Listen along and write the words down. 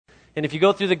And if you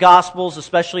go through the Gospels,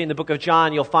 especially in the book of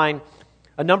John, you'll find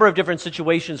a number of different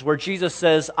situations where Jesus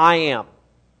says, I am.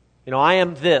 I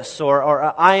am this, or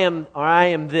I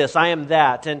am this, I am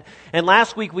that. And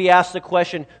last week we asked the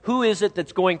question, who is it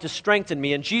that's going to strengthen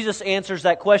me? And Jesus answers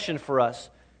that question for us.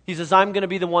 He says, I'm going to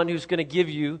be the one who's going to give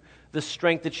you the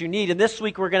strength that you need. And this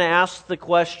week we're going to ask the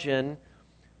question,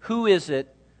 who is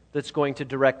it that's going to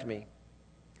direct me?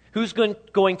 Who's going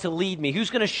to lead me? Who's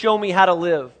going to show me how to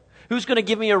live? Who's going to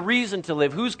give me a reason to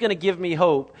live? Who's going to give me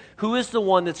hope? Who is the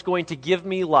one that's going to give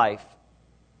me life?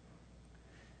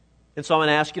 And so I'm going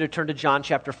to ask you to turn to John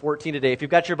chapter 14 today. If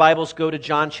you've got your Bibles, go to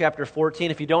John chapter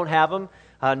 14. If you don't have them,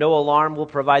 no alarm, we'll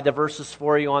provide the verses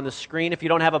for you on the screen. If you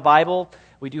don't have a Bible,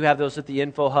 we do have those at the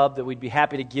Info Hub that we'd be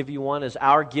happy to give you one as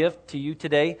our gift to you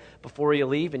today before you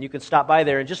leave. And you can stop by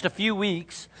there. In just a few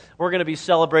weeks, we're going to be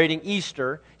celebrating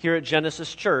Easter here at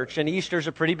Genesis Church. And Easter is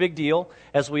a pretty big deal,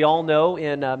 as we all know,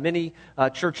 in many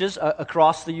churches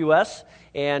across the U.S.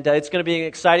 And it's going to be an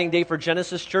exciting day for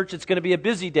Genesis Church. It's going to be a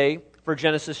busy day for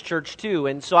Genesis Church too.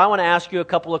 And so I want to ask you a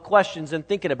couple of questions in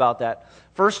thinking about that.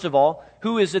 First of all,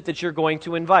 who is it that you're going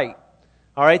to invite?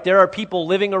 All right, there are people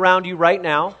living around you right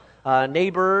now,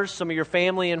 neighbors, some of your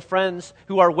family and friends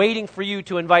who are waiting for you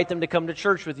to invite them to come to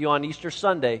church with you on Easter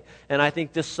Sunday. And I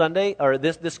think this Sunday, or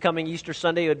this coming Easter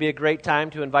Sunday, it would be a great time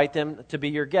to invite them to be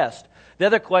your guest. The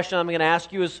other question I'm going to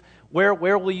ask you is, where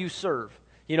will you serve?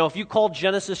 If you call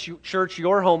Genesis Church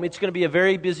your home, it's going to be a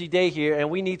very busy day here, and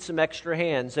we need some extra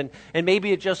hands. And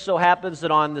maybe it just so happens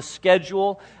that on the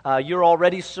schedule, you're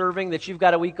already serving, that you've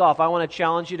got a week off. I want to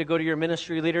challenge you to go to your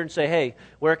ministry leader and say, hey,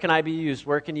 where can I be used?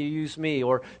 Where can you use me?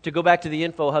 Or to go back to the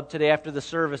Info Hub today after the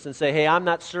service and say, hey, I'm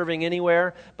not serving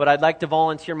anywhere, but I'd like to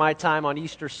volunteer my time on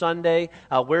Easter Sunday.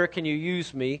 Where can you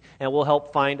use me? And we'll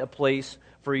help find a place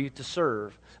for you to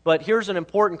serve. But here's an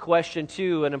important question,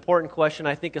 too, an important question,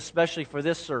 I think, especially for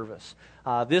this service.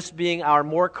 This being our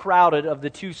more crowded of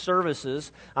the two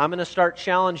services, I'm going to start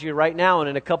challenging you right now, and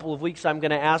in a couple of weeks, I'm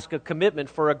going to ask a commitment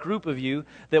for a group of you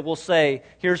that will say,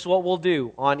 here's what we'll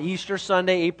do. On Easter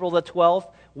Sunday, April the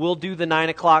 12th, we'll do the 9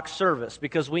 o'clock service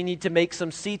because we need to make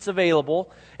some seats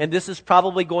available, and this is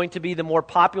probably going to be the more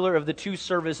popular of the two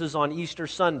services on Easter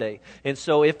Sunday. And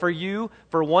so if for you,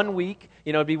 for 1 week,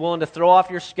 be willing to throw off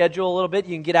your schedule a little bit,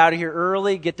 you can get out of here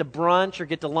early, get to brunch or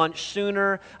get to lunch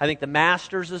sooner. I think the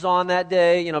Masters is on that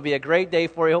day. It'll be a great day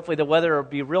for you. Hopefully the weather will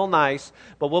be real nice,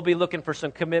 but we'll be looking for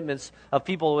some commitments of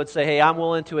people who would say, hey, I'm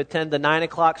willing to attend the 9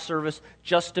 o'clock service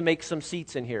just to make some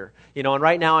seats in here. And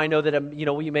right now I know that,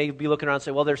 we may be looking around and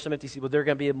say, well, there's some empty seats, but there are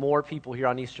going to be more people here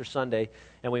on Easter Sunday,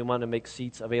 and we want to make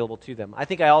seats available to them. I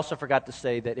think I also forgot to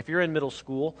say that if you're in middle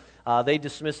school, they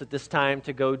dismiss at this time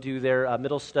to go do their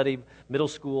middle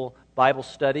school Bible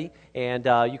study, and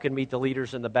you can meet the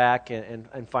leaders in the back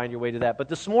and find your way to that. But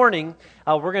this morning,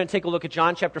 we're going to take a look at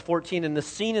John chapter 14, and the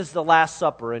scene is the Last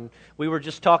Supper. And we were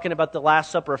just talking about the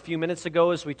Last Supper a few minutes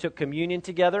ago as we took communion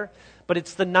together, but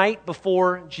it's the night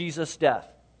before Jesus' death.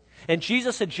 And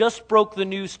Jesus had just broke the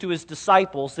news to his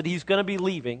disciples that he's going to be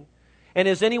leaving. And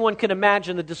as anyone can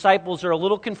imagine, the disciples are a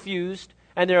little confused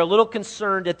and they're a little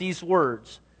concerned at these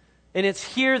words. And it's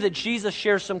here that Jesus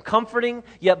shares some comforting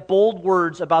yet bold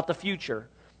words about the future.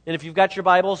 And if you've got your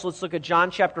Bibles, let's look at John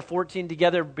chapter 14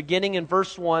 together, beginning in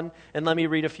verse 1, and let me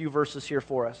read a few verses here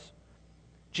for us.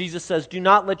 Jesus says, "Do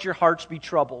not let your hearts be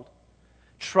troubled.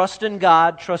 Trust in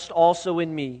God, trust also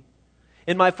in me.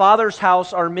 In my Father's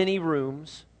house are many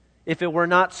rooms. If it were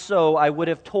not so, I would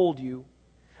have told you.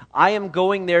 I am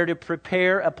going there to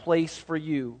prepare a place for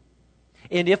you.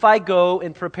 And if I go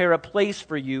and prepare a place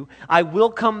for you, I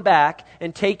will come back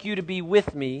and take you to be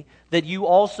with me, that you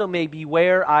also may be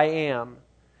where I am.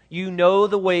 You know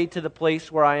the way to the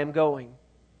place where I am going."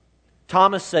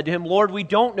 Thomas said to him, "Lord, we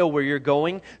don't know where you're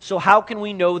going, so how can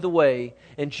we know the way?"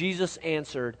 And Jesus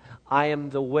answered, "I am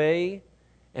the way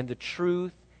and the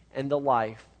truth and the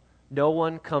life. No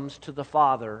one comes to the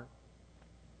Father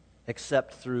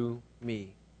except through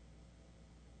me."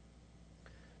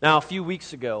 Now, a few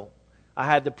weeks ago, I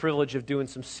had the privilege of doing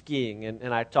some skiing,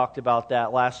 and I talked about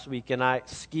that last week, and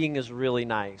skiing is really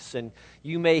nice. And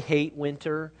you may hate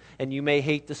winter, and you may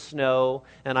hate the snow,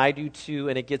 and I do too,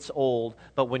 and it gets old,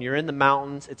 but when you're in the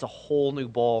mountains, it's a whole new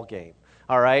ball game.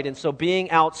 All right, and so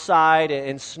being outside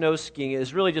and snow skiing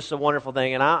is really just a wonderful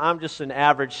thing. And I'm just an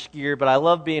average skier, but I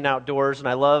love being outdoors, and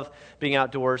I love being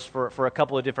outdoors for a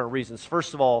couple of different reasons.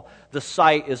 First of all, the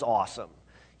sight is awesome.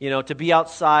 To be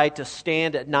outside, to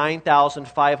stand at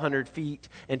 9,500 feet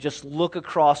and just look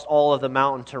across all of the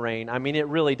mountain terrain, I mean, it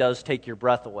really does take your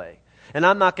breath away. And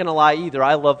I'm not going to lie either.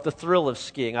 I love the thrill of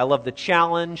skiing. I love the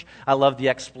challenge. I love the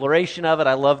exploration of it.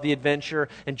 I love the adventure.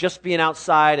 And just being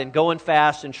outside and going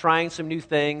fast and trying some new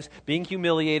things, being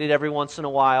humiliated every once in a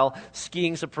while.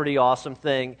 Skiing's a pretty awesome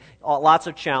thing. Lots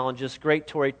of challenges, great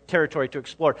territory to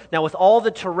explore. Now, with all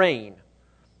the terrain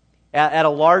at a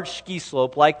large ski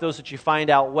slope like those that you find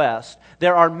out west,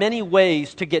 there are many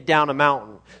ways to get down a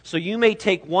mountain. So you may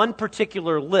take one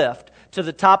particular lift to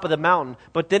the top of the mountain,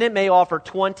 but then it may offer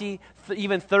 20,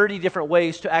 even 30 different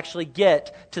ways to actually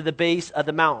get to the base of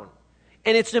the mountain.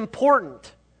 And it's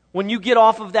important when you get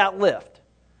off of that lift,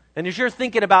 and as you're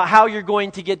thinking about how you're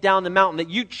going to get down the mountain, that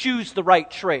you choose the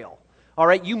right trail. All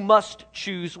right, you must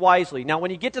choose wisely. Now,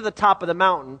 when you get to the top of the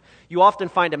mountain, you often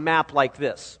find a map like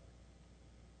this.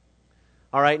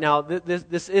 All right, now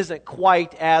this isn't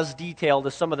quite as detailed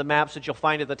as some of the maps that you'll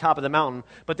find at the top of the mountain,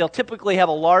 but they'll typically have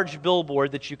a large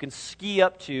billboard that you can ski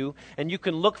up to, and you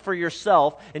can look for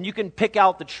yourself, and you can pick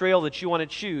out the trail that you want to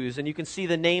choose, and you can see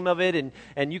the name of it,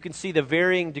 and you can see the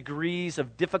varying degrees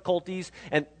of difficulties,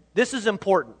 and this is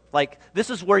important. Like, this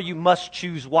is where you must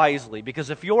choose wisely, because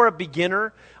if you're a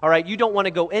beginner, all right, you don't want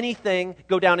to go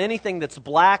down anything that's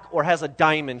black or has a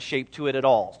diamond shape to it at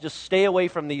all. Just stay away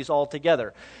from these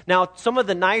altogether. Now, some of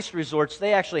the nice resorts,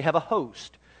 they actually have a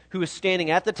host who is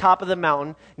standing at the top of the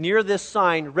mountain near this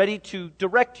sign, ready to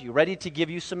direct you, ready to give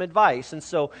you some advice. And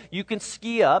so you can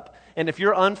ski up, and if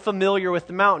you're unfamiliar with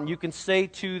the mountain, you can say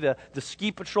to the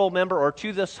ski patrol member or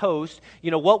to this host,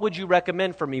 what would you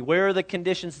recommend for me? Where are the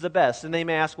conditions the best? And they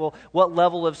may ask, well, what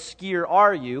level of skier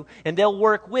are you? And they'll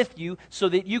work with you so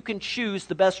that you can choose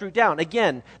the best route down.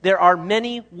 Again, there are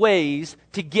many ways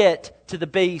to get to the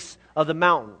base of the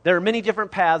mountain. There are many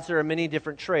different paths. There are many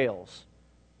different trails.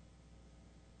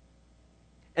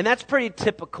 And that's pretty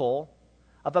typical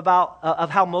of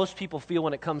how most people feel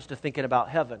when it comes to thinking about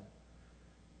heaven.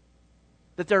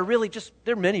 That there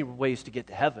are many ways to get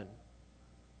to heaven.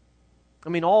 I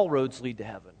mean, all roads lead to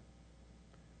heaven.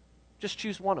 Just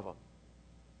choose one of them.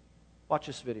 Watch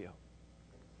this video.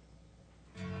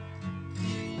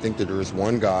 I think that there is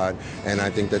one God, and I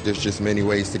think that there's just many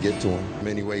ways to get to Him.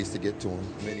 Many ways to get to Him.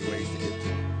 Many ways to get to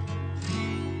Him.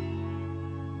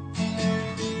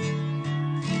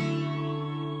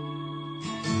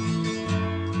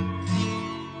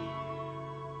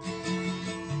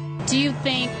 Do you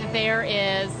think there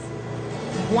is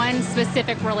one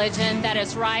specific religion that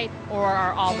is right, or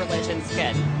are all religions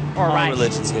good or right? All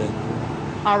religions good.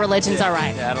 All religions are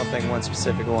right. Yeah, I don't think one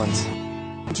specific one's.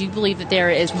 Do you believe that there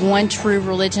is one true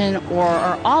religion, or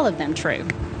are all of them true?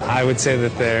 I would say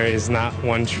that there is not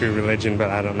one true religion, but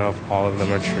I don't know if all of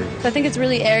them are true. I think it's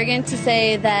really arrogant to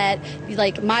say that,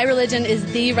 my religion is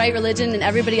the right religion and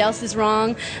everybody else is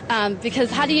wrong,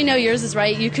 because how do you know yours is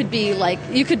right? You could be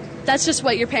that's just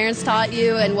what your parents taught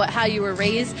you and how you were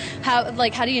raised. How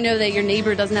do you know that your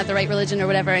neighbor doesn't have the right religion or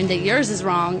whatever and that yours is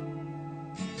wrong?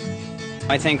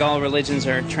 I think all religions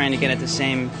are trying to get at the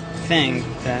same thing,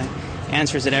 the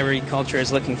answers that every culture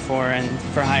is looking for and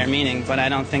for higher meaning, but I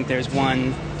don't think there's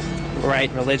one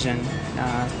right religion.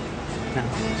 No.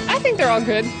 I think they're all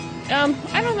good.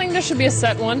 I don't think there should be a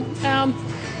set one,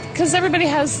 because everybody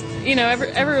has,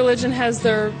 every religion has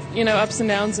their, ups and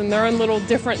downs and their own little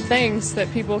different things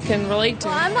that people can relate to.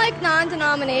 Well, I'm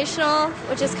non-denominational,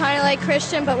 which is kind of like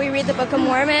Christian, but we read the Book of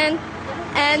Mormon,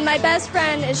 and my best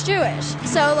friend is Jewish.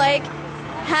 So,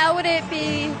 how would it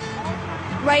be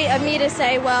right of me to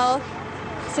say, well,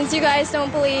 since you guys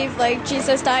don't believe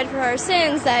Jesus died for our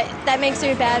sins, that makes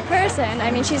me a bad person?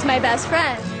 I mean, she's my best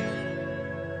friend.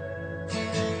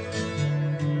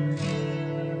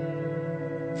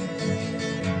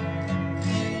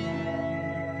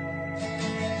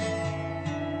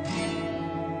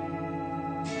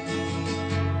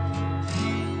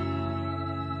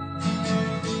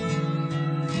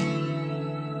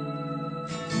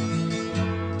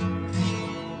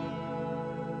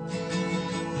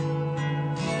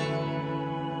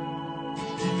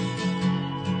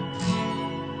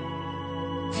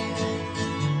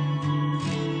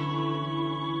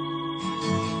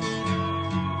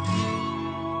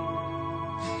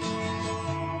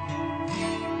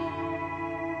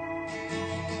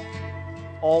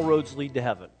 All roads lead to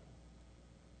heaven.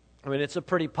 I mean, it's a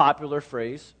pretty popular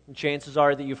phrase. And chances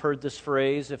are that you've heard this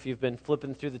phrase if you've been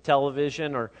flipping through the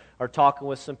television or talking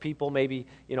with some people maybe,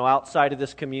 outside of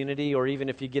this community, or even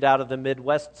if you get out of the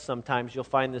Midwest sometimes, you'll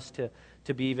find this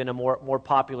to be even a more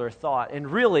popular thought.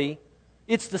 And really,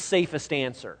 it's the safest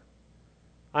answer.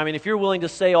 I mean, if you're willing to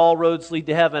say all roads lead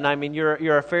to heaven, I mean,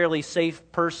 you're a fairly safe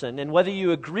person. And whether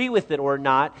you agree with it or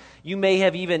not, you may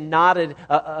have even nodded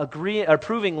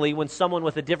approvingly when someone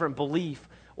with a different belief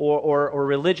or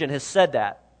religion has said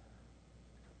that.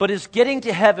 but is getting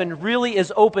to heaven really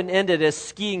as open-ended as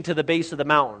skiing to the base of the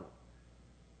mountain.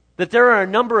 That there are a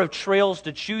number of trails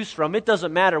to choose from. It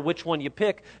doesn't matter which one you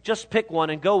pick. Just pick one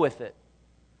and go with it.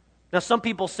 Now, some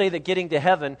people say that getting to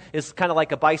heaven is kind of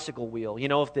like a bicycle wheel. You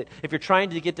know, if you're trying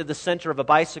to get to the center of a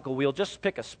bicycle wheel, just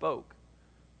pick a spoke.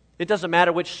 It doesn't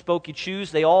matter which spoke you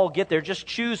choose. They all get there. Just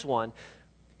choose one.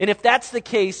 And if that's the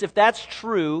case, if that's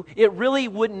true, it really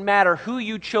wouldn't matter who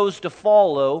you chose to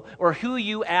follow or who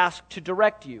you asked to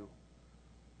direct you.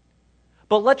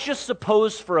 But let's just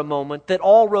suppose for a moment that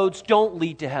all roads don't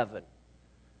lead to heaven,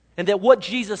 and that what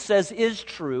Jesus says is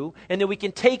true, and that we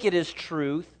can take it as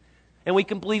truth, and we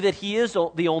can believe that He is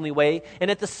the only way. And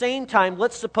at the same time,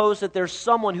 let's suppose that there's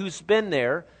someone who's been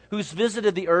there, who's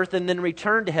visited the earth and then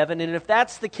returned to heaven. And if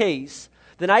that's the case,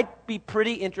 then I'd be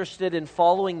pretty interested in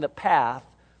following the path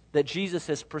that Jesus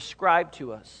has prescribed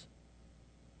to us.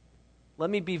 Let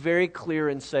me be very clear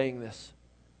in saying this,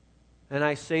 and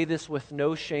I say this with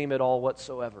no shame at all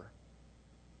whatsoever.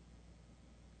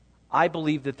 I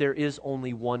believe that there is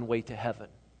only one way to heaven,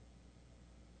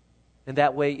 and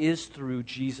that way is through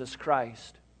Jesus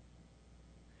Christ.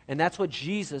 And that's what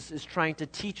Jesus is trying to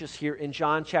teach us here in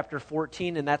John chapter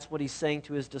 14, and that's what He's saying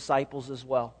to His disciples as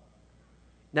well.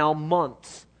 Now,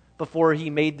 months before He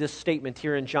made this statement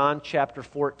here in John chapter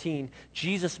 14,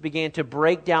 Jesus began to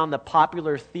break down the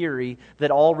popular theory that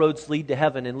all roads lead to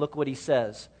heaven, and look what He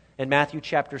says. In Matthew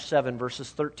chapter 7, verses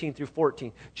 13 through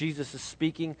 14, Jesus is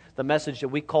speaking the message that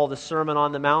we call the Sermon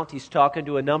on the Mount. He's talking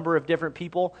to a number of different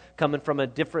people coming from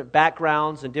different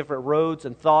backgrounds and different roads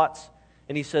and thoughts.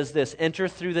 And He says this, "Enter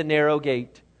through the narrow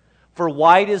gate, for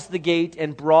wide is the gate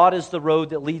and broad is the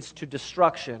road that leads to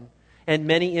destruction, and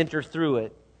many enter through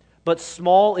it. But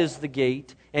small is the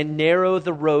gate and narrow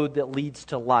the road that leads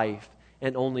to life,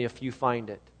 and only a few find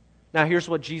it." Now here's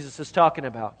what Jesus is talking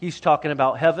about. He's talking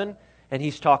about heaven, and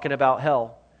He's talking about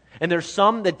hell. And there's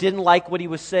some that didn't like what He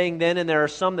was saying then, and there are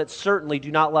some that certainly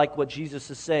do not like what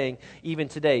Jesus is saying even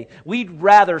today. We'd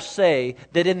rather say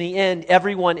that in the end,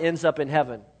 everyone ends up in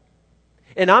heaven.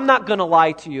 And I'm not going to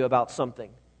lie to you about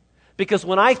something. Because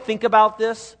when I think about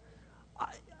this,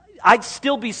 I'd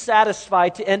still be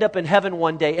satisfied to end up in heaven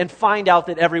one day and find out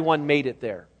that everyone made it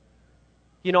there.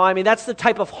 You know, I mean, that's the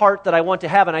type of heart that I want to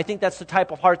have, and I think that's the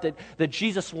type of heart that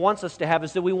Jesus wants us to have,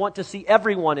 is that we want to see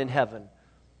everyone in heaven.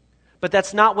 But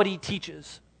that's not what He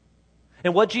teaches.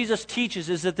 And what Jesus teaches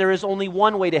is that there is only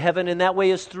one way to heaven, and that way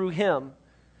is through Him.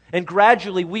 And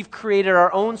gradually, we've created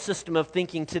our own system of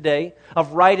thinking today,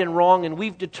 of right and wrong, and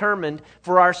we've determined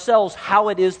for ourselves how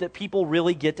it is that people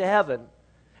really get to heaven.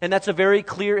 And that's a very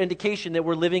clear indication that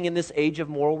we're living in this age of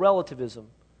moral relativism.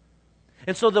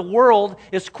 And so the world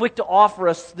is quick to offer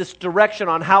us this direction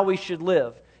on how we should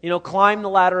live. You know, climb the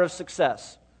ladder of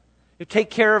success. You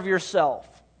take care of yourself.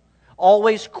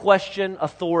 Always question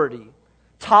authority.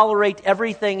 Tolerate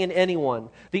everything and anyone.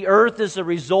 The earth is a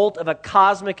result of a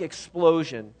cosmic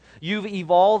explosion. You've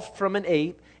evolved from an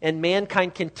ape, and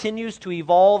mankind continues to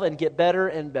evolve and get better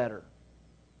and better.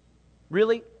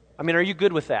 Really? I mean, are you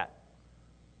good with that?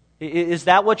 Is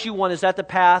that what you want? Is that the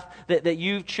path that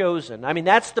you've chosen? I mean,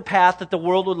 that's the path that the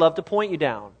world would love to point you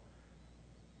down.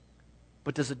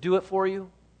 But does it do it for you?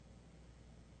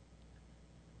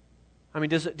 I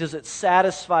mean, does it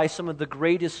satisfy some of the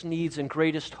greatest needs and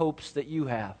greatest hopes that you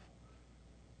have?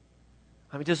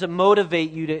 I mean, does it motivate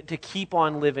you to keep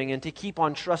on living and to keep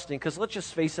on trusting? Because let's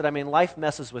just face it, I mean, life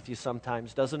messes with you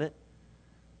sometimes, doesn't it?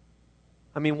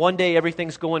 I mean, one day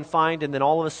everything's going fine, and then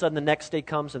all of a sudden the next day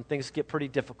comes and things get pretty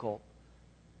difficult.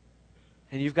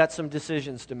 And you've got some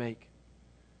decisions to make.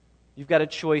 You've got a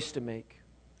choice to make.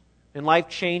 And life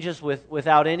changes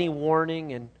without any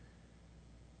warning, and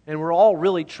we're all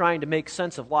really trying to make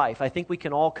sense of life. I think we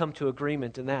can all come to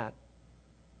agreement in that.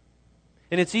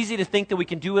 And it's easy to think that we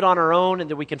can do it on our own and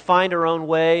that we can find our own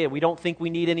way, and we don't think we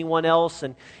need anyone else,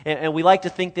 and we like to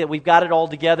think that we've got it all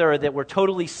together or that we're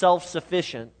totally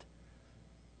self-sufficient.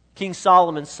 King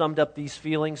Solomon summed up these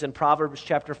feelings in Proverbs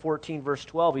chapter 14, verse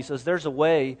 12. He says, "There's a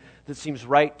way that seems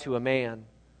right to a man,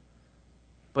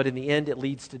 but in the end it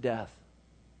leads to death."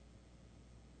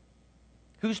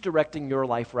 Who's directing your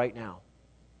life right now?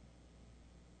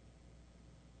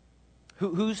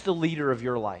 Who's the leader of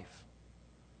your life?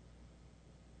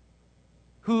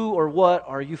 Who or what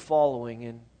are you following?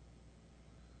 And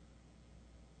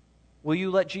will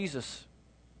you let Jesus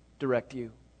direct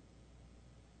you?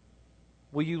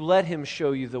 Will you let Him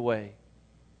show you the way?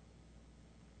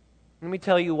 Let me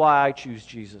tell you why I choose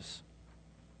Jesus.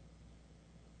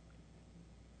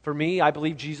 For me, I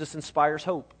believe Jesus inspires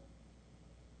hope.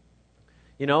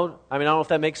 You know, I mean, I don't know if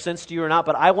that makes sense to you or not,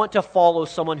 but I want to follow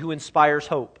someone who inspires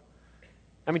hope.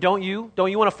 I mean, don't you?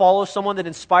 Don't you want to follow someone that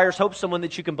inspires hope, someone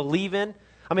that you can believe in?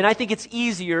 I mean, I think it's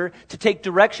easier to take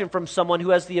direction from someone who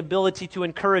has the ability to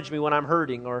encourage me when I'm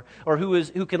hurting or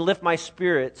who can lift my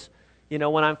spirits,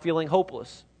 when I'm feeling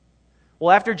hopeless.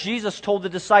 Well, after Jesus told the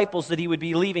disciples that he would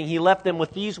be leaving, he left them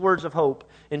with these words of hope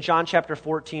in John chapter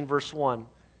 14, verse 1.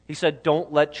 He said,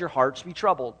 "Don't let your hearts be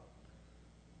troubled."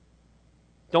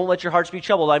 Don't let your hearts be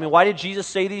troubled. I mean, why did Jesus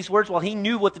say these words? Well, he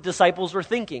knew what the disciples were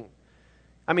thinking.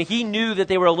 I mean, he knew that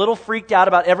they were a little freaked out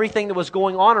about everything that was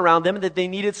going on around them and that they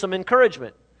needed some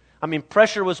encouragement. I mean,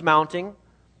 pressure was mounting.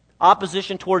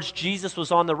 Opposition towards Jesus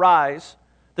was on the rise.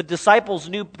 The disciples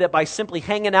knew that by simply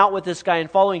hanging out with this guy and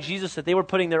following Jesus, that they were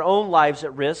putting their own lives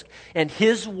at risk, and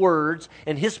his words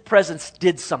and his presence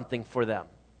did something for them.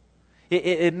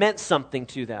 It meant something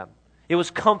to them. It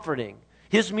was comforting.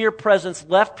 His mere presence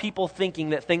left people thinking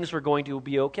that things were going to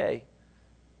be okay.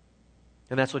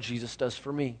 And that's what Jesus does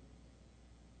for me.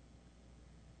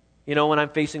 When I'm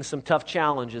facing some tough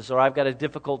challenges, or I've got a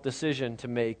difficult decision to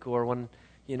make, or when,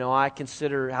 I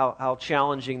consider how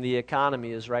challenging the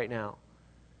economy is right now,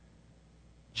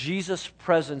 Jesus'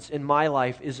 presence in my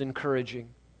life is encouraging.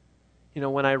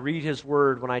 When I read his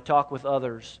word, when I talk with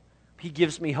others, he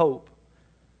gives me hope.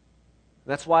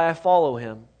 That's why I follow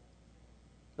him.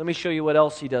 Let me show you what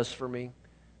else he does for me.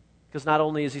 Because not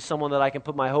only is he someone that I can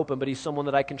put my hope in, but he's someone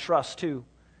that I can trust too.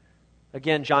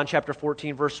 Again, John chapter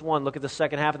 14, verse 1, look at the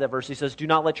second half of that verse. He says, "Do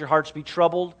not let your hearts be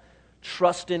troubled.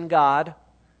 Trust in God.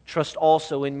 Trust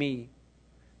also in me."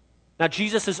 Now,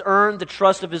 Jesus has earned the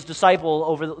trust of his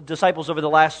disciples over the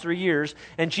last 3 years,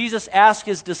 and Jesus asked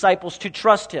his disciples to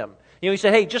trust him. He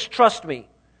said, "Hey, just trust me.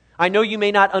 I know you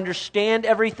may not understand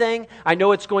everything. I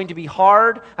know it's going to be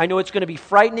hard. I know it's going to be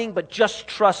frightening, but just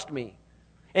trust me."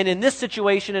 And in this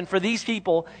situation, and for these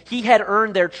people, he had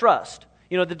earned their trust.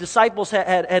 The disciples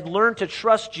had learned to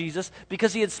trust Jesus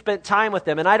because he had spent time with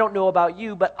them. And I don't know about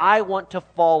you, but I want to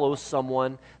follow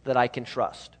someone that I can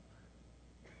trust.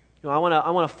 I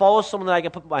want to follow someone that I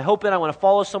can put my hope in. I want to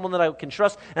follow someone that I can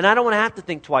trust. And I don't want to have to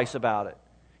think twice about it.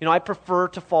 I prefer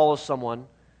to follow someone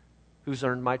who's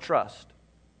earned my trust.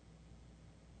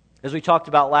 As we talked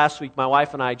about last week, my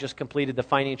wife and I just completed the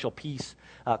Financial Peace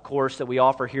course that we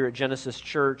offer here at Genesis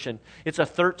Church. And it's a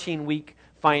 13-week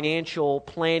financial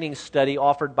planning study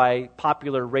offered by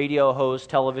popular radio host,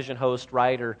 television host,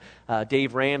 writer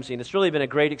Dave Ramsey. And it's really been a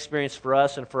great experience for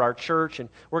us and for our church. And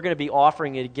we're going to be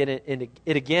offering it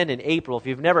again in April. If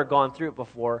you've never gone through it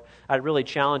before, I'd really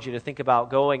challenge you to think about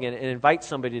going and invite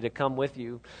somebody to come with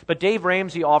you. But Dave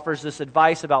Ramsey offers this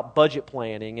advice about budget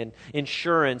planning and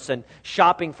insurance and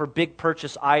shopping for big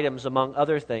purchase items, among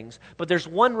other things. But there's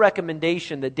one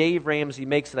recommendation that Dave Ramsey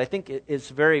makes that I think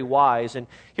is very wise. And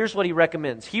here's what he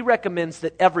recommends. He recommends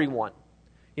that everyone,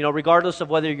 regardless of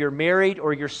whether you're married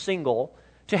or you're single,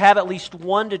 to have at least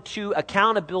 1 to 2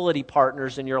 accountability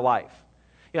partners in your life.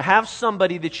 Have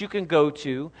somebody that you can go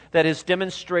to that has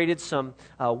demonstrated some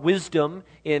wisdom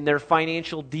in their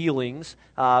financial dealings.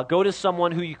 Go to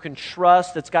someone who you can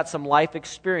trust that's got some life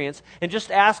experience and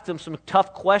just ask them some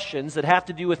tough questions that have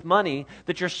to do with money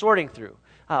that you're sorting through.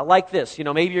 Like this,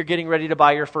 maybe you're getting ready to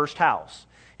buy your first house.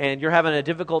 And you're having a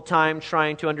difficult time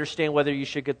trying to understand whether you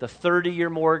should get the 30-year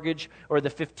mortgage or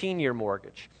the 15-year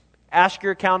mortgage. Ask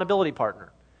your accountability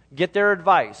partner. Get their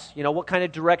advice. What kind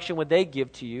of direction would they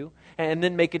give to you? And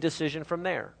then make a decision from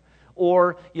there.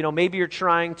 Or, maybe you're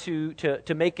trying to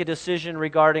make a decision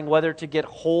regarding whether to get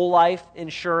whole life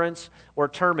insurance or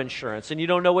term insurance, and you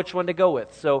don't know which one to go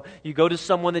with. So you go to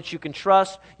someone that you can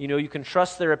trust, you can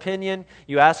trust their opinion,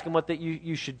 you ask them what that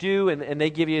you should do, and they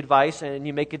give you advice, and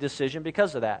you make a decision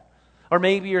because of that. Or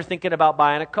maybe you're thinking about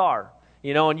buying a car,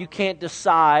 and you can't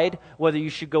decide whether you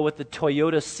should go with the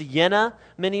Toyota Sienna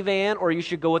minivan or you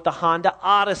should go with the Honda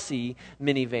Odyssey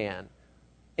minivan.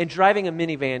 And driving a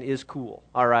minivan is cool,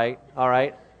 all right?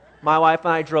 My wife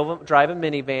and I drive a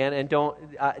minivan,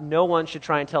 and no one should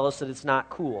try and tell us that it's not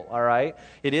cool, all right?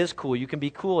 It is cool. You can be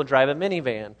cool and drive a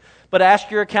minivan. But ask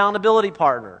your accountability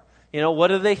partner, what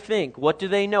do they think? What do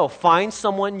they know? Find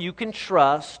someone you can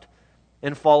trust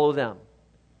and follow them.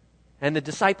 And the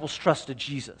disciples trusted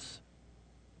Jesus.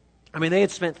 I mean, they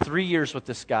had spent 3 years with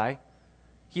this guy.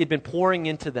 He had been pouring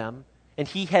into them, and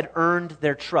he had earned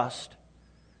their trust.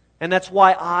 And that's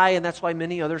why and that's why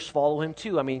many others follow him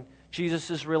too. I mean,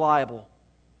 Jesus is reliable.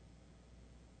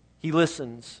 He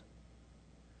listens.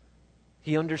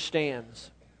 He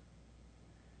understands.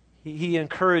 He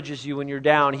encourages you when you're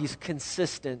down. He's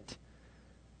consistent.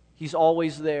 He's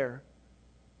always there.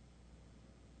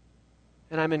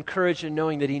 And I'm encouraged in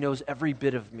knowing that he knows every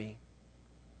bit of me,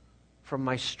 from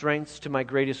my strengths to my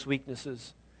greatest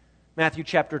weaknesses. Matthew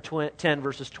chapter 10,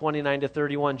 verses 29 to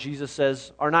 31, Jesus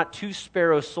says, "Are not 2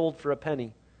 sparrows sold for a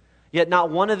penny? Yet not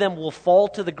one of them will fall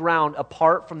to the ground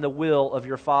apart from the will of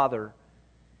your Father.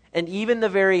 And even the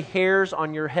very hairs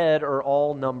on your head are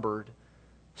all numbered.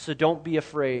 So don't be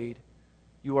afraid.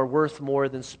 You are worth more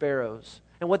than sparrows."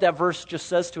 And what that verse just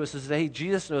says to us is that, hey,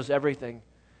 Jesus knows everything.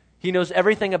 He knows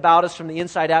everything about us from the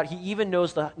inside out. He even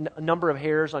knows the number of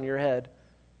hairs on your head.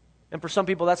 And for some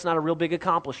people, that's not a real big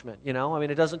accomplishment, you know? I mean,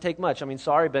 it doesn't take much. I mean,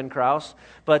 sorry, Ben Krause.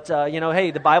 But,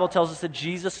 hey, the Bible tells us that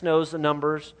Jesus knows the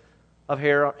numbers of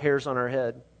hairs on our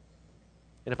head.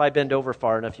 And if I bend over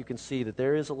far enough, you can see that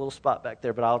there is a little spot back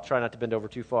there, but I'll try not to bend over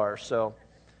too far.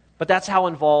 But that's how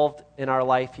involved in our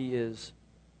life He is.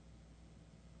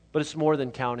 But it's more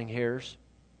than counting hairs.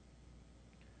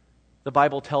 The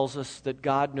Bible tells us that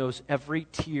God knows every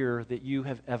tear that you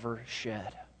have ever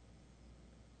shed.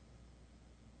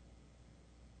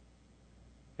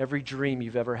 Every dream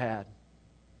you've ever had.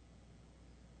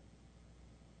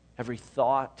 Every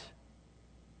thought.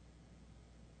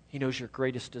 He knows your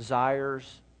greatest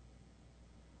desires.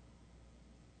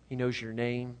 He knows your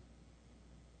name.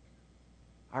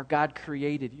 Our God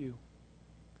created you.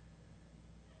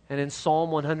 And in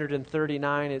Psalm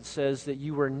 139, it says that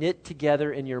you were knit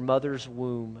together in your mother's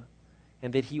womb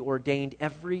and that He ordained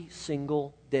every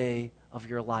single day of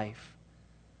your life.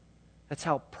 That's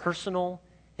how personal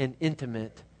and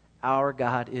intimate our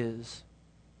God is.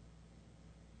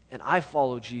 And I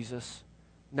follow Jesus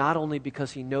not only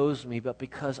because He knows me, but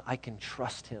because I can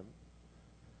trust Him.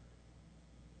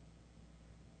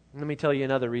 Let me tell you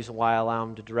another reason why I allow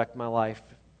Him to direct my life.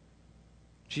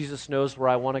 Jesus knows where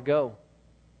I want to go.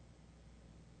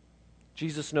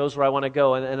 Jesus knows where I want to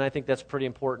go, and I think that's pretty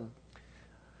important.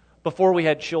 Before we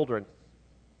had children,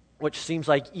 which seems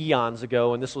like eons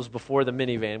ago, and this was before the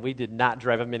minivan, we did not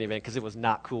drive a minivan because it was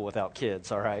not cool without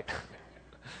kids, all right?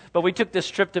 But we took this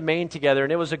trip to Maine together,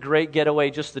 and it was a great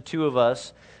getaway, just the two of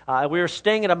us. We were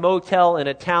staying at a motel in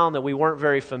a town that we weren't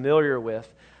very familiar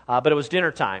with, but it was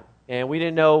dinner time, and we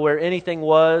didn't know where anything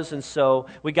was, and so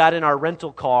we got in our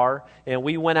rental car, and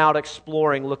we went out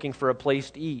exploring, looking for a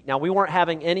place to eat. Now, we weren't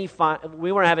having any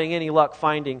luck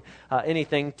finding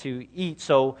anything to eat,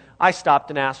 so I stopped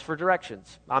and asked for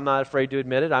directions. I'm not afraid to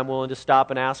admit it. I'm willing to stop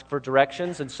and ask for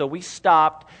directions, and so we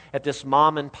stopped at this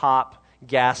mom-and-pop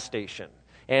gas station.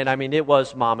 And I mean, it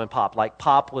was mom and pop. Like,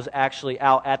 Pop was actually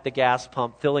out at the gas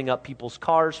pump filling up people's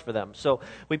cars for them. So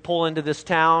we pull into this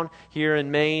town here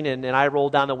in Maine, and I roll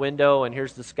down the window, and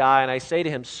here's this guy, and I say to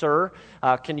him, "Sir,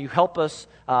 can you help us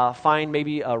find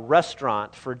maybe a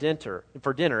restaurant for dinner?"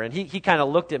 And he kind of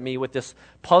looked at me with this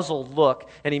puzzled look,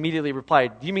 and immediately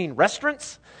replied, "Do you mean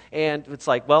restaurants?" And it's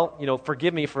like, well,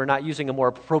 forgive me for not using a more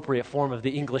appropriate form of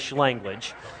the English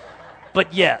language.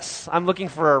 But yes, I'm looking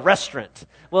for a restaurant.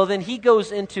 Well, then he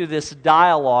goes into this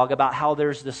dialogue about how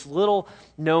there's this little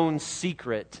known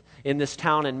secret in this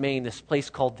town in Maine, this place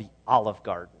called the Olive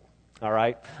Garden, all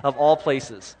right, of all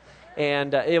places.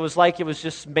 And it was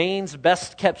just Maine's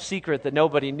best kept secret that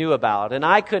nobody knew about. And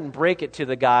I couldn't break it to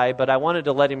the guy, but I wanted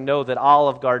to let him know that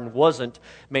Olive Garden wasn't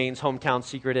Maine's hometown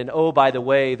secret. And oh, by the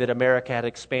way, that America had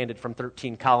expanded from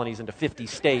 13 colonies into 50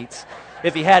 states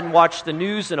if he hadn't watched the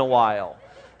news in a while.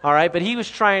 All right, but he was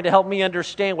trying to help me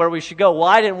understand where we should go. Well,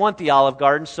 I didn't want the Olive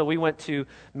Garden, so we went to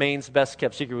Maine's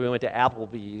best-kept secret. We went to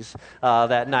Applebee's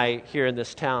that night here in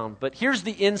this town. But here's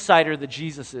the insider that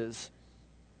Jesus is.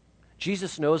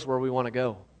 Jesus knows where we want to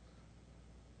go.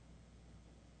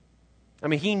 I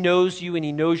mean, He knows you, and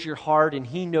He knows your heart, and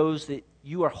He knows that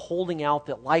you are holding out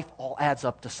that life all adds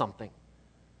up to something.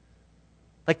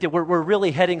 Like that we're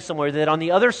really heading somewhere, that on the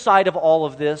other side of all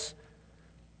of this,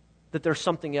 that there's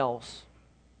something else.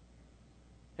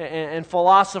 And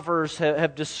philosophers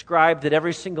have described that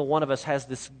every single one of us has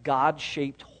this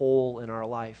God-shaped hole in our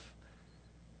life.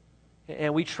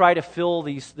 And we try to fill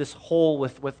this hole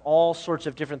with all sorts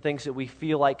of different things that we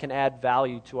feel like can add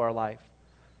value to our life.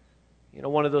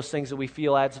 One of those things that we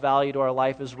feel adds value to our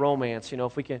life is romance.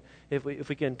 If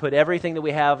we can put everything that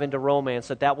we have into romance,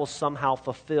 that will somehow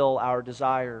fulfill our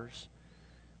desires.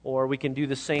 Or we can do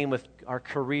the same with our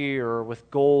career or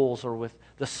with goals or with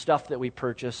the stuff that we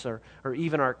purchase or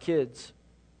even our kids.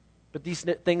 But these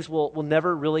things will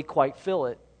never really quite fill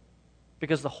it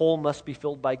because the hole must be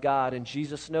filled by God, and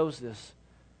Jesus knows this.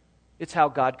 It's how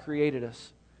God created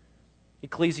us.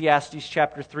 Ecclesiastes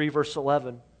chapter 3, verse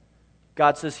 11.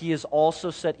 God says He has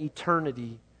also set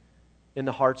eternity in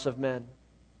the hearts of men.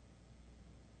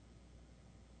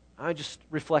 I just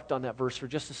reflect on that verse for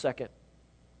just a second.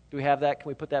 Do we have that? Can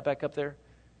we put that back up there?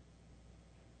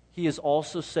 He has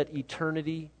also set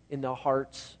eternity in the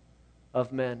hearts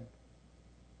of men.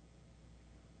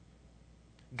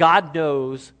 God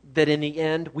knows that in the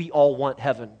end, we all want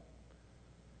heaven.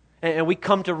 And we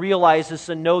come to realize this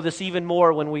and know this even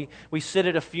more when we sit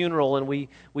at a funeral and we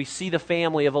see the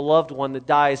family of a loved one that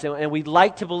dies. And we'd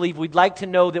like to believe, we'd like to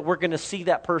know that we're going to see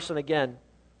that person again.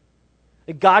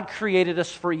 God created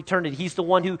us for eternity. He's the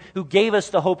one who gave us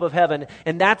the hope of heaven.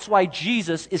 And that's why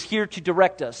Jesus is here to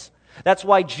direct us. That's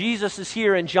why Jesus is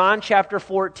here in John chapter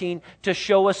 14 to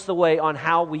show us the way on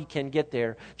how we can get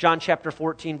there. John chapter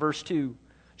 14, verse 2.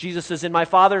 Jesus says, "In my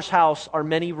Father's house are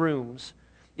many rooms.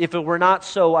 If it were not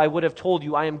so, I would have told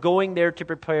you, I am going there to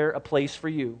prepare a place for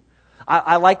you."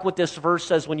 I like what this verse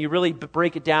says when you really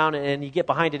break it down and you get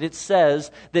behind it. It says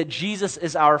that Jesus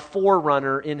is our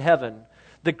forerunner in heaven.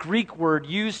 The Greek word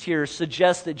used here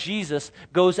suggests that Jesus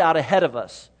goes out ahead of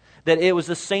us. That it was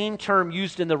the same term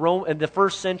used in the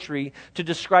first century to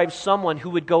describe someone who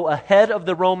would go ahead of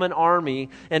the Roman army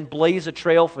and blaze a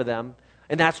trail for them.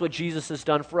 And that's what Jesus has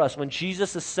done for us. When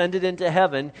Jesus ascended into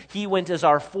heaven, He went as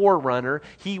our forerunner.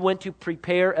 He went to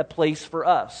prepare a place for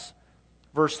us.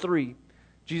 Verse 3,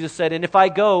 Jesus said, "And if I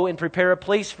go and prepare a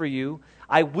place for you,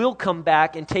 I will come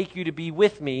back and take you to be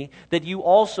with me, that you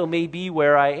also may be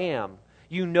where I am.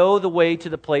 You know the way to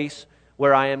the place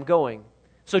where I am going."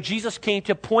 So Jesus came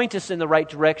to point us in the right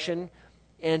direction,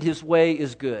 and His way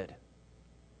is good.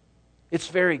 It's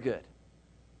very good.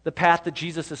 The path that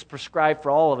Jesus has prescribed for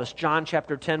all of us. John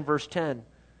chapter 10, verse 10.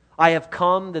 "I have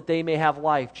come that they may have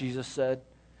life," Jesus said,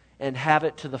 "and have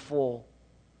it to the full."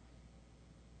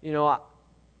 You know,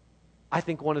 I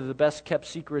think one of the best kept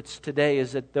secrets today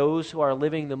is that those who are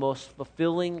living the most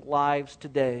fulfilling lives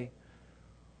today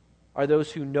are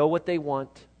those who know what they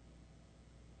want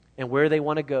and where they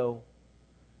want to go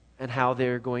and how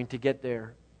they're going to get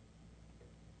there.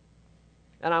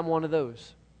 And I'm one of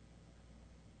those.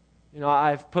 You know,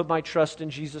 I've put my trust in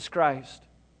Jesus Christ.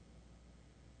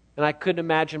 And I couldn't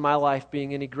imagine my life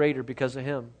being any greater because of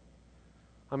Him.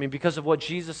 I mean, because of what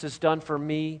Jesus has done for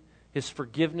me, His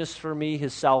forgiveness for me,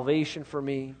 His salvation for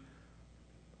me,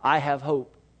 I have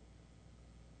hope.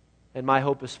 And my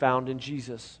hope is found in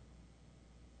Jesus.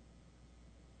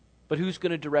 But who's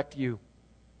going to direct you?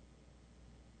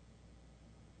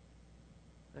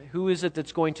 Who is it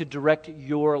that's going to direct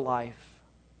your life?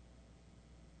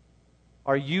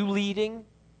 Are you leading?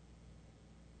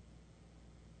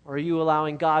 Or are you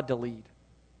allowing God to lead?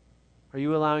 Are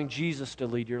you allowing Jesus to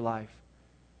lead your life?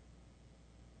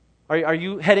 Are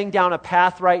you heading down a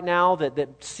path right now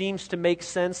that seems to make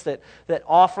sense, that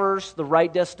offers the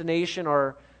right destination,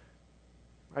 or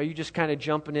are you just kind of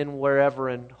jumping in wherever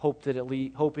and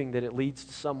hoping that it leads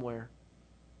to somewhere?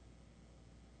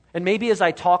 And maybe as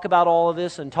I talk about all of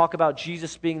this and talk about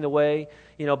Jesus being the way,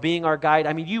 being our guide,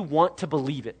 I mean, you want to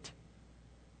believe it.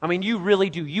 I mean, you really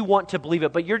do. You want to believe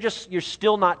it, but you're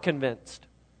still not convinced.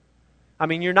 I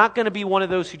mean, you're not going to be one of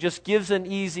those who just gives an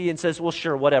easy and says, well,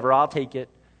 sure, whatever, I'll take it.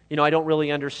 I don't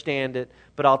really understand it,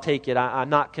 but I'll take it. I'm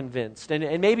not convinced.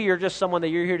 And maybe you're just someone that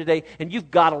you're here today and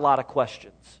you've got a lot of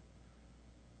questions.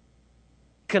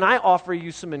 Can I offer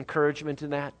you some encouragement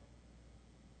in that?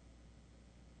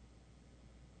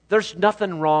 There's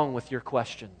nothing wrong with your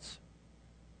questions.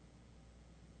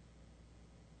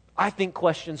 I think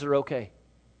questions are okay.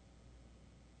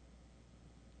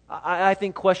 I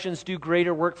think questions do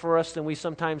greater work for us than we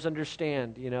sometimes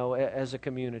understand, as a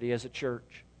community, as a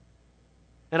church.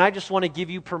 And I just want to give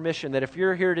you permission that if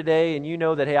you're here today and you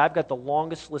know that, hey, I've got the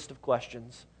longest list of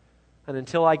questions, and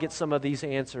until I get some of these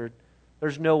answered,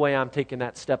 there's no way I'm taking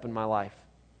that step in my life.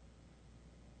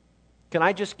 Can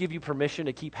I just give you permission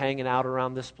to keep hanging out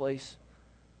around this place?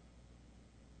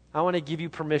 I want to give you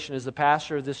permission as the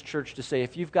pastor of this church to say,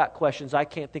 if you've got questions, I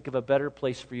can't think of a better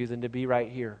place for you than to be right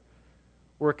here,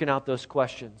 working out those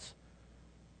questions.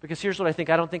 Because here's what I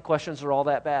don't think questions are all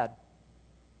that bad.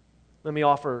 Let me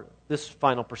offer this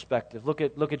final perspective. Look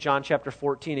at John chapter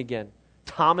 14 again.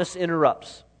 Thomas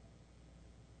interrupts.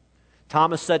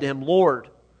 Thomas said to him, "Lord,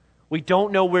 we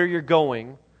don't know where you're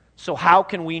going, so how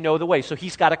can we know the way?" So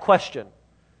he's got a question.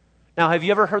 Now, have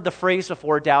you ever heard the phrase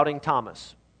before, doubting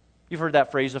Thomas? You've heard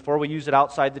that phrase before. We use it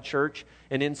outside the church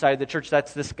and inside the church.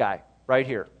 That's this guy right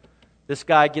here. This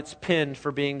guy gets pinned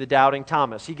for being the doubting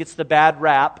Thomas. He gets the bad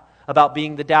rap about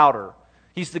being the doubter.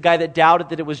 He's the guy that doubted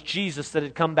that it was Jesus that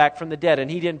had come back from the dead, and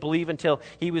he didn't believe until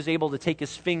he was able to take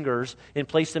his fingers and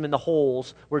place them in the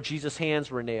holes where Jesus'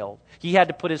 hands were nailed. He had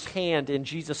to put his hand in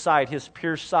Jesus' side, his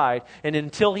pierced side, and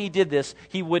until he did this,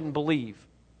 he wouldn't believe.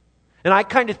 And I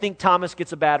kind of think Thomas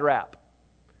gets a bad rap.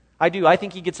 I do. I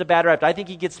think he gets a bad rap. I think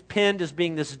he gets pinned as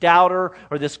being this doubter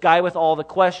or this guy with all the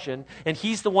question, and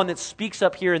he's the one that speaks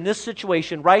up here in this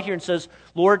situation right here and says,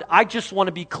 "Lord, I just want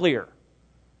to be clear.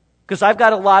 Because I've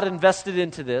got a lot invested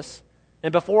into this,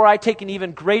 And before I take an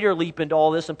even greater leap into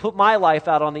all this and put my life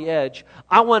out on the edge,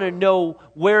 I want to know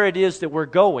where it is that we're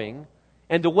going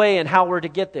and the way and how we're to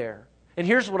get there. And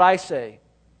here's what I say.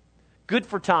 Good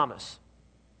for Thomas.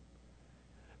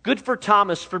 Good for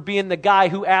Thomas for being the guy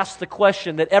who asked the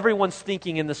question that everyone's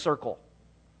thinking in the circle.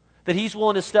 That he's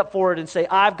willing to step forward and say,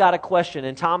 I've got a question,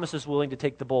 and Thomas is willing to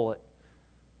take the bullet.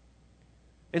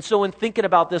 And so in thinking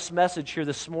about this message here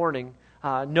this morning,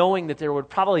 knowing that there would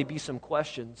probably be some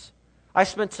questions, I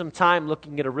spent some time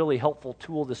looking at a really helpful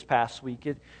tool this past week.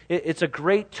 It's a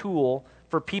great tool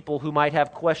for people who might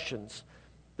have questions.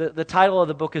 The title of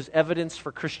the book is Evidence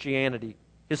for Christianity,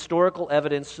 Historical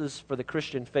Evidences for the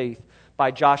Christian Faith by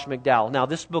Josh McDowell. Now,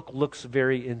 this book looks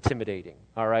very intimidating,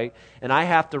 all right? And I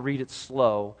have to read it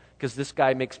slow because this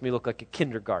guy makes me look like a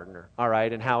kindergartner, all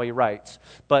right, and how he writes.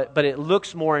 But it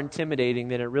looks more intimidating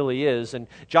than it really is. And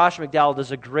Josh McDowell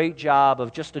does a great job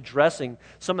of just addressing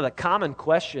some of the common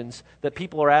questions that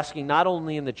people are asking, not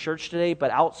only in the church today,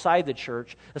 but outside the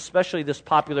church, especially this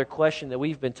popular question that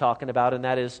we've been talking about, and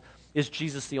that is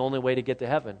Jesus the only way to get to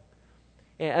heaven?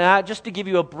 And just to give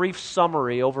you a brief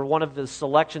summary over one of the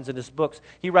selections in his books,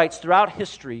 he writes, throughout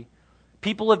history,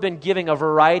 people have been giving a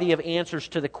variety of answers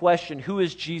to the question, who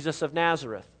is Jesus of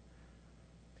Nazareth?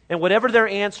 And whatever their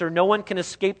answer, no one can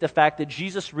escape the fact that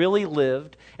Jesus really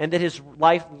lived and that his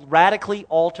life radically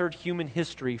altered human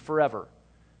history forever.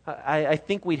 I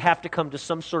think we'd have to come to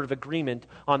some sort of agreement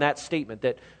on that statement,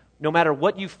 that no matter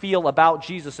what you feel about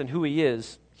Jesus and who he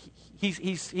is,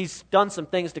 He's done some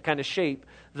things to kind of shape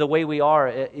the way we are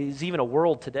is even a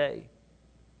world today.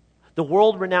 The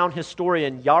world-renowned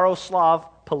historian Yaroslav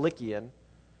Pelikan,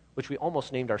 which we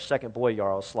almost named our second boy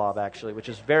Yaroslav, actually, which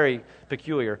is very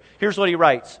peculiar. Here's what he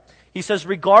writes. He says,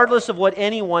 regardless of what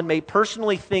anyone may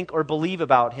personally think or believe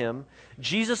about him,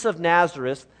 Jesus of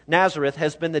Nazareth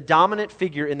has been the dominant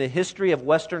figure in the history of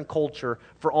Western culture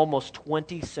for almost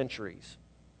 20 centuries.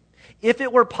 If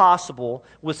it were possible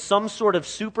with some sort of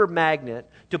super magnet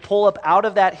to pull up out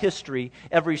of that history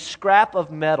every scrap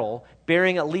of metal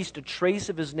bearing at least a trace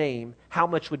of his name, how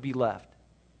much would be left?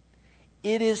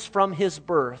 It is from his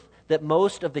birth that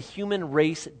most of the human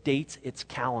race dates its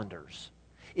calendars.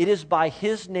 It is by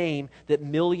his name that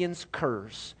millions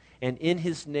curse, and in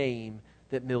his name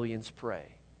that millions pray.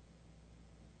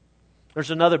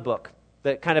 There's another book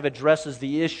that kind of addresses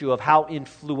the issue of how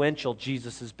influential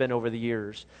Jesus has been over the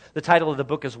years. The title of the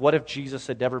book is What If Jesus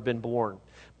Had Never Been Born?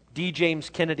 D. James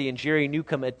Kennedy and Jerry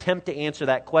Newcomb attempt to answer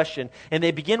that question, and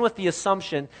they begin with the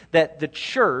assumption that the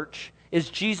church is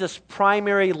Jesus'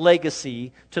 primary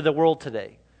legacy to the world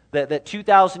today. That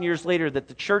 2,000 years later, that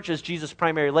the church is Jesus'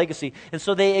 primary legacy. And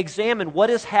so they examine what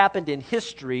has happened in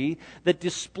history that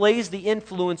displays the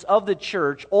influence of the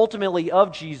church, ultimately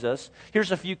of Jesus.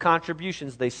 Here's a few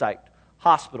contributions they cite.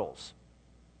 Hospitals.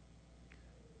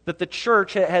 That the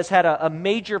church has had a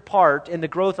major part in the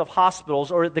growth of hospitals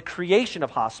or the creation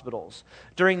of hospitals.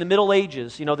 During the Middle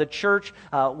Ages, the church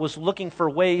was looking for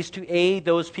ways to aid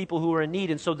those people who were in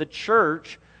need. And so the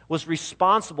church was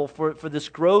responsible for this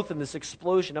growth and this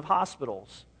explosion of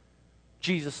hospitals.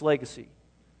 Jesus' legacy.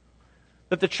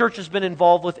 That the church has been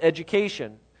involved with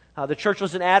education. The church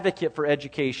was an advocate for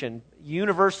education.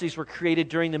 Universities were created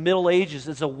during the Middle Ages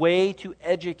as a way to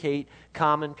educate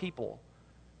common people.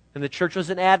 And the church was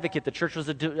an advocate. The church was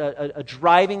a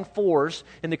driving force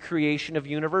in the creation of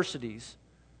universities.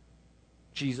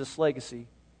 Jesus' legacy.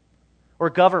 Or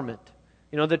government.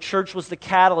 The church was the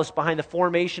catalyst behind the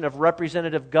formation of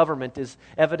representative government as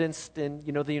evidenced in,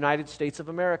 the United States of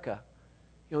America.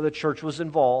 The church was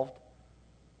involved.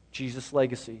 Jesus'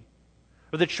 legacy.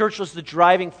 Or the church was the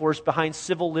driving force behind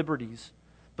civil liberties,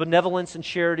 benevolence and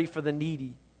charity for the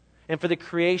needy, and for the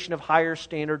creation of higher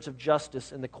standards of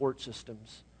justice in the court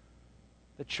systems.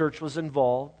 The church was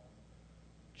involved.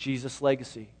 Jesus'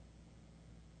 legacy.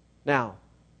 Now,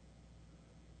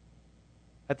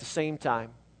 at the same time,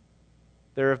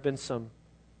 there have been some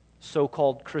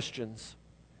so-called Christians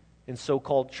in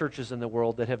so-called churches in the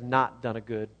world that have not done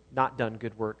good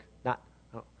work, not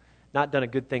done a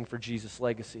good thing for Jesus'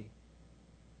 legacy.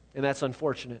 And that's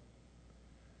unfortunate.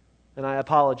 And I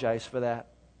apologize for that.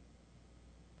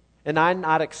 And I'm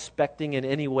not expecting in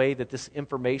any way that this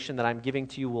information that I'm giving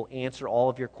to you will answer all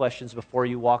of your questions before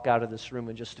you walk out of this room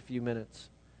in just a few minutes.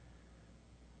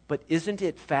 But isn't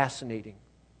it fascinating?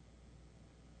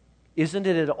 Isn't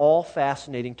it at all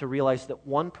fascinating to realize that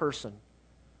one person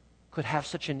could have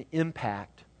such an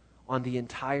impact on the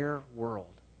entire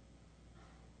world?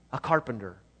 A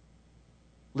carpenter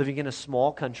living in a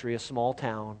small country, a small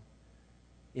town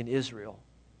in Israel.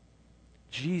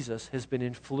 Jesus has been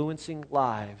influencing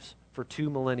lives for 2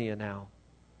 millennia now.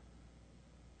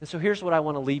 And so here's what I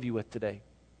want to leave you with today.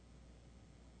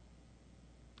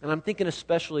 And I'm thinking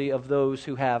especially of those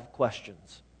who have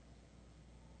questions.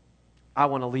 I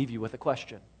want to leave you with a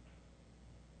question.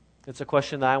 It's a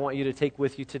question that I want you to take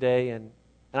with you today, and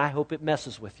I hope it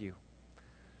messes with you,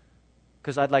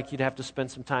 because I'd like you to have to spend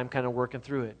some time kind of working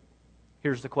through it.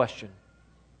 Here's the question.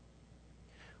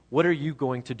 What are you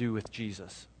going to do with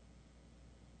Jesus?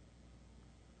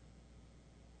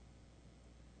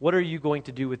 What are you going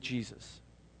to do with Jesus?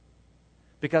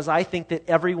 Because I think that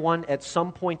everyone at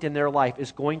some point in their life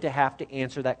is going to have to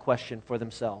answer that question for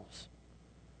themselves.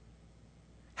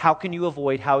 How can you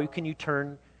avoid, how can you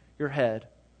turn your head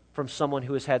from someone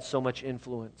who has had so much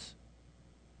influence?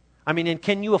 I mean, and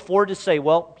can you afford to say,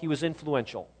 well, he was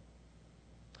influential,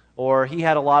 or he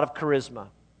had a lot of charisma,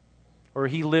 or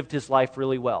he lived his life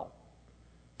really well?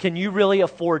 Can you really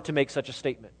afford to make such a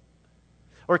statement?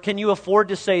 Or can you afford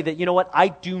to say that, you know what, I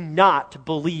do not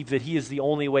believe that he is the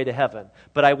only way to heaven,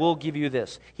 but I will give you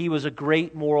this. He was a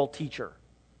great moral teacher,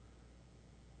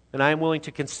 and I am willing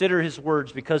to consider his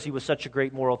words because he was such a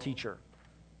great moral teacher.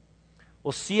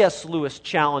 Well, C.S. Lewis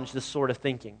challenged this sort of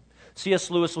thinking.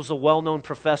 C.S. Lewis was a well-known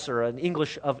professor of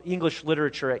English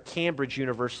literature at Cambridge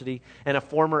University and a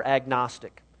former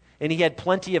agnostic. And he had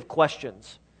plenty of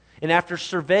questions. And after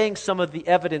surveying some of the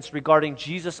evidence regarding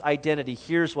Jesus' identity,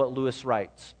 here's what Lewis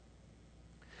writes.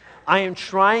 I am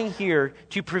trying here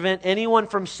to prevent anyone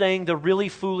from saying the really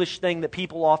foolish thing that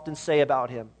people often say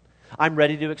about him. I'm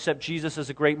ready to accept Jesus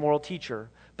as a great moral teacher,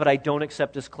 but I don't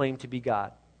accept his claim to be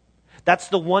God. That's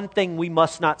the one thing we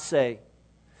must not say.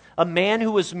 A man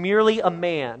who was merely a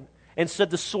man and said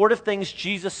the sort of things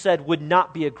Jesus said would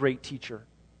not be a great teacher,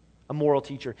 a moral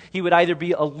teacher. He would either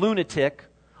be a lunatic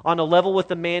on a level with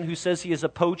the man who says he is a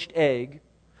poached egg,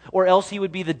 or else he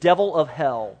would be the devil of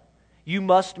hell. You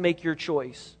must make your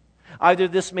choice. Either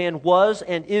this man was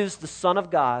and is the Son of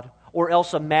God, or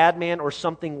else a madman or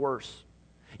something worse.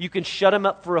 You can shut him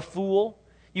up for a fool,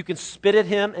 you can spit at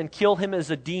him and kill him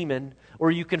as a demon, or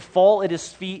you can fall at his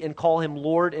feet and call him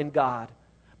Lord and God.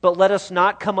 But let us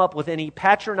not come up with any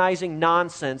patronizing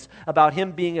nonsense about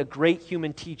him being a great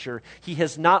human teacher. He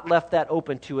has not left that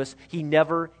open to us. He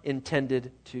never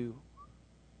intended to.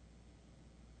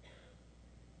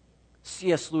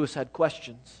 C.S. Lewis had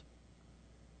questions.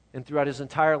 And throughout his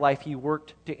entire life, he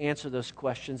worked to answer those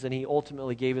questions, and he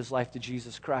ultimately gave his life to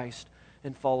Jesus Christ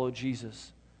and followed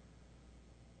Jesus.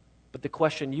 But the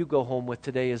question you go home with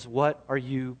today is, what are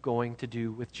you going to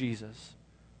do with Jesus?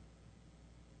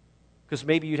 Because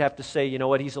maybe you'd have to say, you know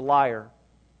what, he's a liar.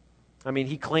 I mean,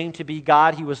 he claimed to be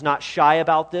God. He was not shy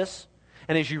about this.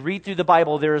 And as you read through the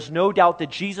Bible, there is no doubt that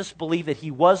Jesus believed that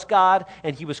he was God,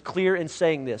 and he was clear in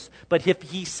saying this. But if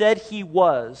he said he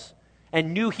was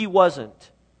and knew he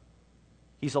wasn't,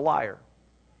 he's a liar.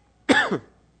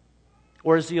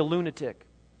 Or is he a lunatic?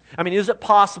 I mean, is it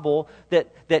possible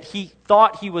that he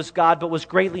thought he was God but was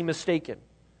greatly mistaken?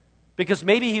 Because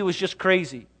maybe he was just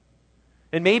crazy,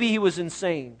 and maybe he was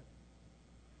insane.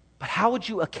 But how would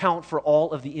you account for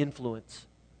all of the influence?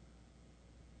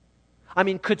 I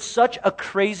mean, could such a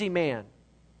crazy man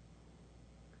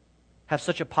have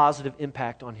such a positive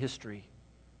impact on history?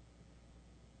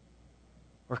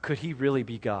 Or could he really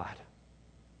be God?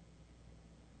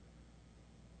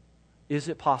 Is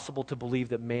it possible to believe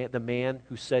that the man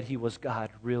who said he was God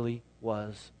really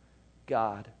was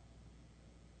God?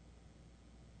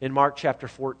 In Mark chapter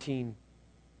 14,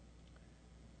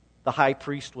 the high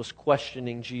priest was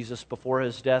questioning Jesus before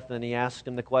his death, and he asked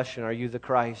him the question, are you the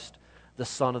Christ, the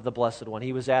Son of the Blessed One?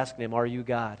 He was asking him, are you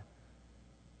God?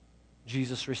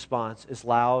 Jesus' response is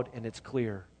loud and it's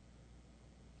clear.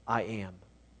 I am,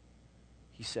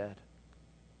 he said.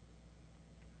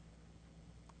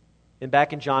 And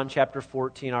back in John chapter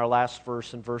 14, our last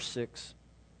verse, in verse 6,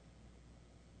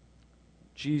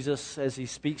 Jesus, as he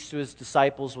speaks to his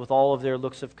disciples with all of their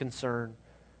looks of concern,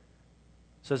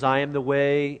 says, I am the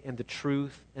way and the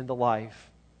truth and the life.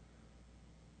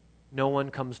 No one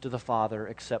comes to the Father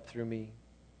except through me.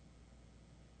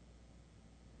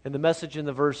 And the message in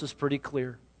the verse is pretty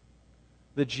clear.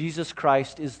 That Jesus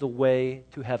Christ is the way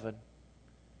to heaven.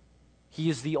 He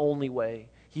is the only way.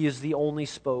 He is the only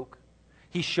spoke.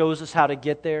 He shows us how to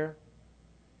get there.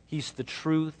 He's the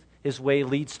truth. His way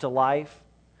leads to life.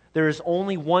 There is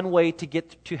only one way to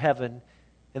get to heaven,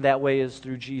 and that way is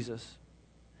through Jesus.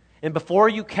 And before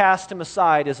you cast him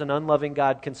aside as an unloving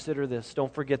God, consider this.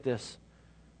 Don't forget this.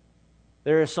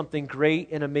 There is something great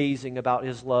and amazing about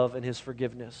his love and his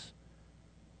forgiveness.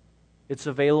 It's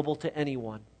available to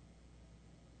anyone.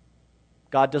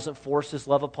 God doesn't force his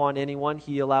love upon anyone.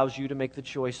 He allows you to make the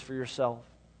choice for yourself.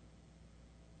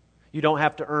 You don't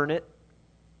have to earn it.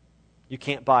 You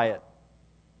can't buy it.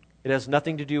 It has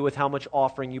nothing to do with how much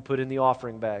offering you put in the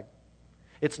offering bag.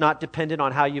 It's not dependent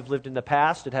on how you've lived in the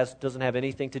past. It doesn't have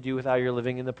anything to do with how you're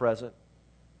living in the present.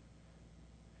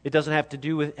 It doesn't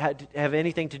have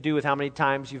anything to do with how many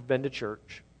times you've been to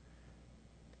church.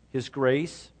 His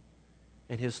grace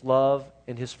and His love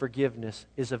and His forgiveness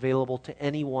is available to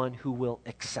anyone who will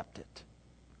accept it.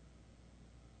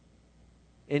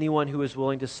 Anyone who is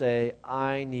willing to say,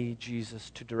 I need Jesus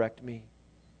to direct me.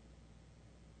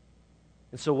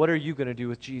 And so what are you going to do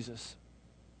with Jesus?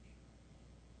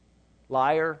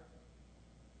 Liar?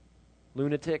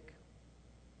 Lunatic?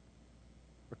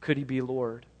 Or could He be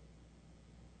Lord?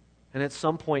 And at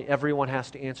some point, everyone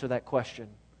has to answer that question,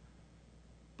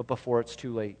 but before it's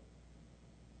too late.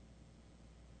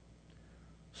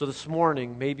 So this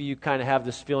morning, maybe you kind of have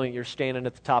this feeling you're standing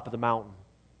at the top of the mountain.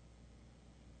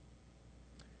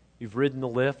 You've ridden the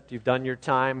lift, you've done your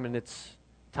time, and it's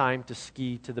time to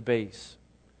ski to the base.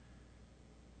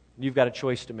 You've got a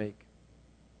choice to make.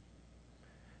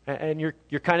 And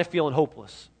you're kind of feeling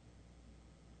hopeless.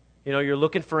 You know, you're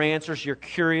looking for answers, you're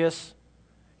curious,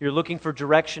 you're looking for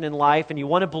direction in life, and you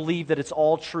want to believe that it's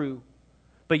all true.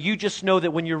 But you just know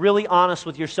that when you're really honest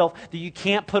with yourself, that you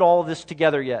can't put all of this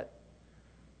together yet.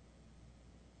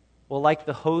 Well, like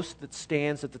the host that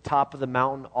stands at the top of the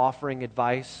mountain offering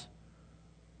advice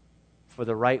for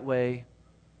the right way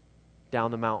down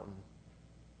the mountain,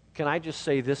 can I just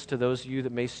say this to those of you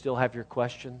that may still have your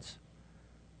questions?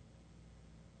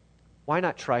 Why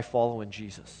not try following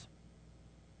Jesus?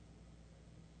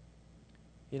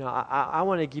 You know, I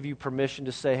want to give you permission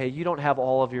to say, hey, you don't have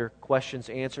all of your questions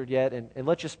answered yet, and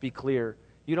let's just be clear,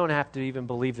 you don't have to even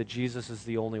believe that Jesus is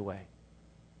the only way.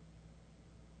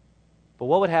 But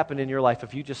what would happen in your life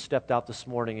if you just stepped out this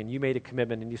morning and you made a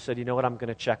commitment and you said, you know what, I'm going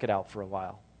to check it out for a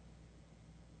while?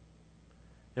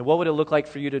 And what would it look like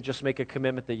for you to just make a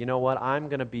commitment that, you know what, I'm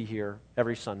going to be here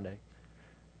every Sunday,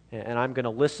 and I'm going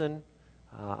to listen,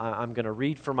 I'm going to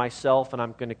read for myself, and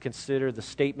I'm going to consider the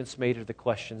statements made or the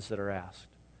questions that are asked?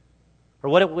 Or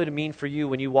what it would mean for you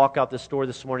when you walk out this door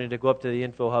this morning to go up to the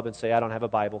info hub and say, I don't have a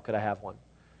Bible, could I have one?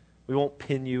 We won't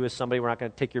pin you as somebody. We're not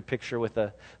going to take your picture with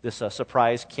this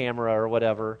surprise camera or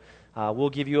whatever.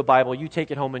 We'll give you a Bible. You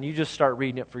take it home and you just start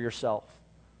reading it for yourself.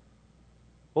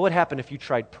 What would happen if you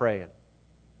tried praying?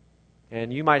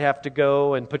 And you might have to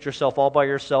go and put yourself all by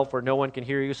yourself where no one can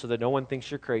hear you so that no one thinks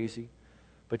you're crazy.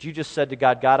 But you just said to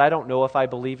God, God, I don't know if I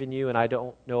believe in you, and I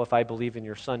don't know if I believe in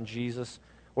your Son, Jesus,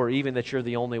 or even that you're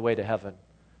the only way to heaven.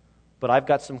 But I've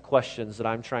got some questions that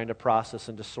I'm trying to process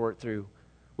and to sort through.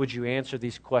 Would you answer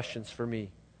these questions for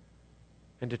me?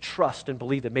 And to trust and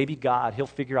believe that maybe God, He'll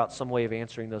figure out some way of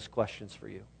answering those questions for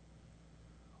you.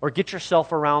 Or get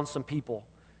yourself around some people,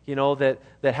 you know, that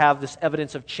have this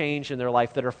evidence of change in their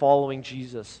life, that are following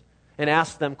Jesus, and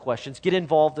ask them questions. Get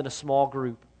involved in a small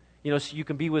group, you know, so you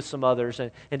can be with some others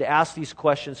and to ask these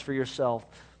questions for yourself.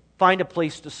 Find a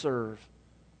place to serve.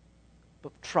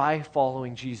 But try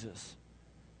following Jesus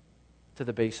to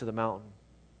the base of the mountain.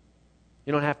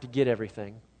 You don't have to get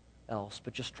everything else,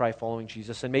 but just try following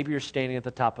Jesus. And maybe you're standing at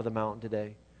the top of the mountain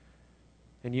today,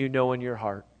 and you know in your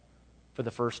heart for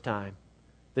the first time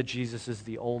that Jesus is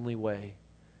the only way,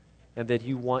 and that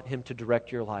you want Him to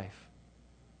direct your life.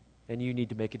 And you need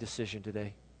to make a decision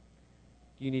today.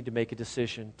 You need to make a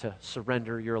decision to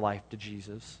surrender your life to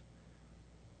Jesus.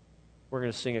 We're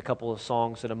going to sing a couple of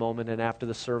songs in a moment, and after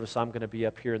the service, I'm going to be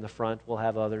up here in the front. We'll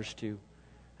have others too,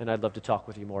 and I'd love to talk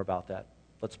with you more about that.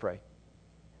 Let's pray.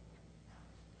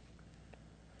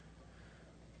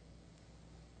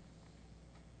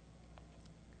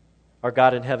 Our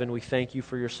God in heaven, we thank you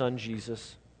for your Son,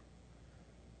 Jesus,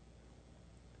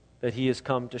 that He has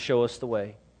come to show us the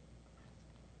way.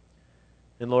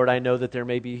 And Lord, I know that there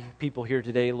may be people here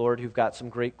today, Lord, who've got some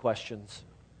great questions.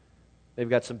 They've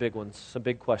got some big ones, some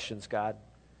big questions, God.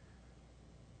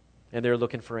 And they're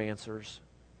looking for answers.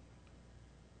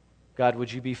 God,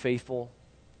 would you be faithful?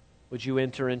 Would you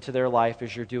enter into their life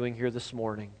as you're doing here this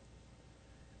morning?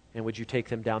 And would you take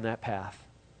them down that path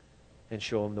and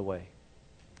show them the way?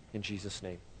 In Jesus'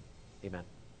 name, amen.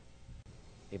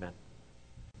 Amen.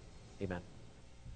 Amen.